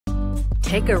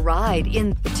Take a ride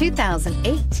in the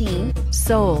 2018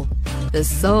 Soul. The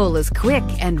Soul is quick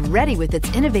and ready with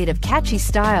its innovative, catchy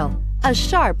style, a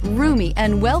sharp, roomy,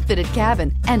 and well-fitted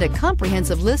cabin, and a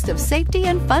comprehensive list of safety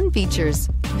and fun features.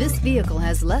 This vehicle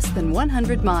has less than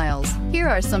 100 miles. Here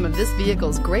are some of this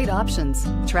vehicle's great options: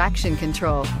 traction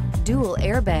control, dual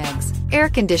airbags, air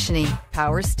conditioning,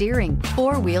 power steering,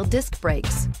 four-wheel disc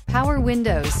brakes, power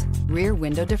windows, rear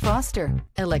window defroster,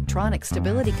 electronic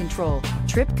stability control,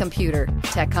 trip computer,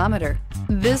 tachometer.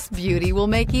 This beauty will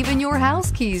make even your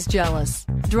house keys jealous.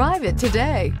 Drive it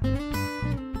today.